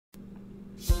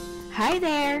Hi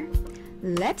there!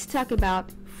 Let's talk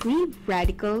about free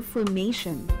radical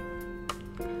formation.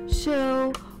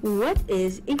 So, what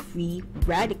is a free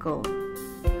radical?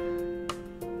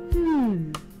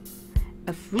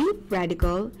 A free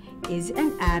radical is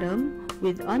an atom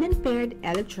with unimpaired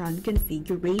electron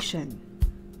configuration.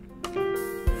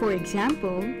 For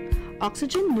example,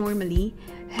 oxygen normally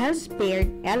has paired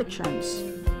electrons.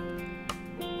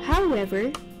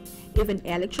 However, if an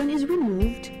electron is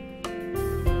removed,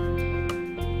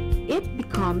 it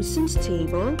becomes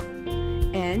unstable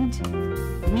and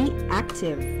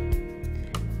reactive,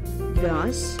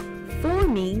 thus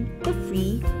forming a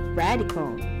free radical.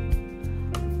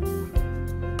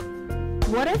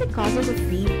 What are the causes of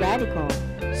free radical?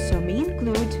 Some may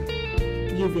include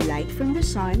UV light from the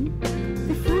sun,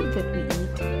 the food that we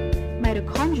eat,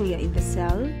 mitochondria in the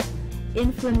cell,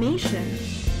 inflammation,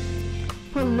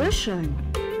 pollution,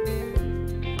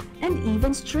 and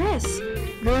even stress.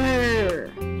 Grrr.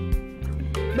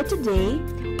 But today,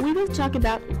 we will talk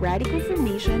about radical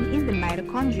formation in the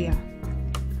mitochondria.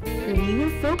 We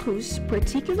will focus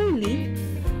particularly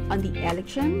on the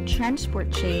electron transport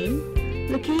chain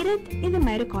located in the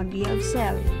mitochondria of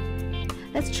cell.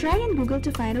 Let's try and Google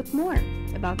to find out more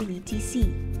about the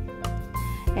ETC.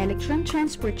 Electron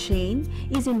transport chain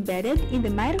is embedded in the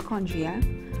mitochondria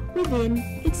within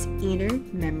its inner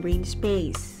membrane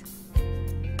space.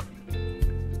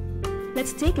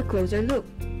 Let's take a closer look.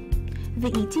 The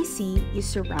ETC is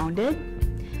surrounded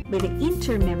by the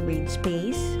intermembrane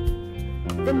space,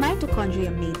 the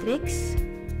mitochondria matrix,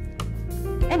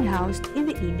 and housed in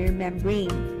the inner membrane.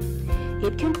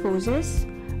 It composes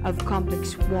of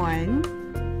complex 1,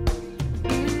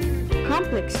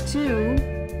 complex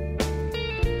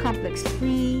 2, complex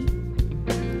 3,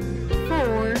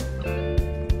 4,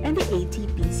 and the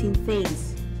ATP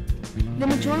synthase. The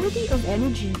majority of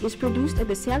energy is produced at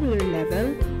the cellular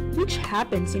level, which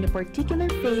happens in a particular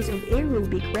phase of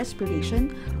aerobic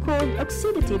respiration called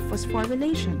oxidative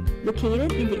phosphorylation,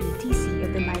 located in the ETC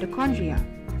of the mitochondria.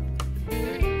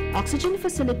 Oxygen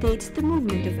facilitates the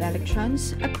movement of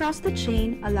electrons across the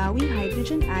chain, allowing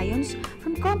hydrogen ions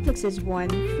from complexes 1,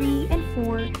 3, and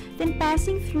 4, then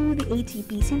passing through the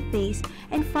ATP synthase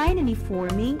and finally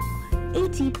forming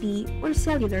ATP or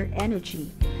cellular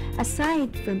energy.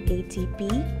 Aside from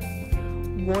ATP,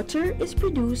 water is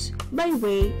produced by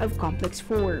way of complex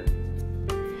 4.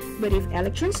 But if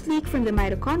electrons leak from the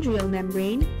mitochondrial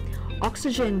membrane,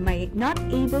 oxygen might not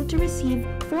able to receive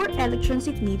 4 electrons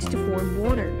it needs to form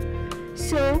water.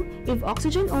 So, if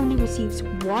oxygen only receives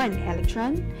 1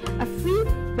 electron, a free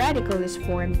radical is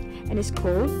formed and is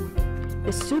called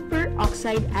the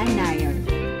superoxide anion.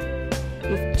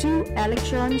 If 2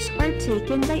 electrons are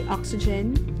taken by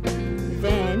oxygen,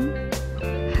 then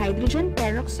hydrogen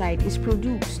peroxide is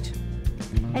produced.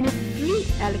 And if 3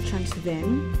 electrons,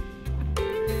 then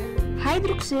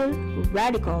hydroxyl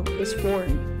radical is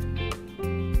formed.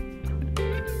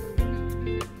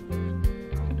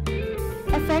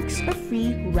 Effects of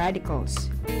free radicals.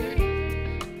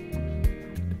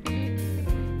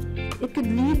 It could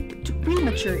lead to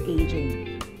premature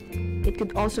aging. It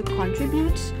could also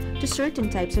contribute to certain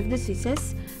types of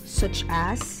diseases such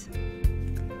as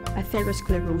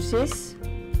atherosclerosis,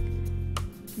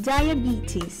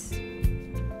 diabetes,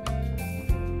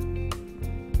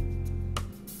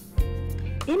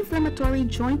 inflammatory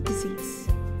joint disease,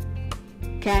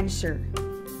 cancer,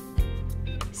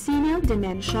 senile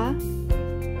dementia,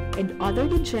 and other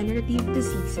degenerative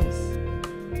diseases.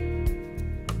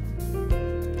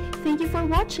 Thank you for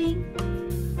watching.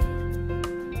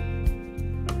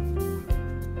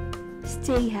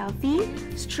 Stay healthy,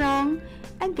 strong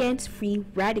against free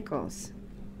radicals.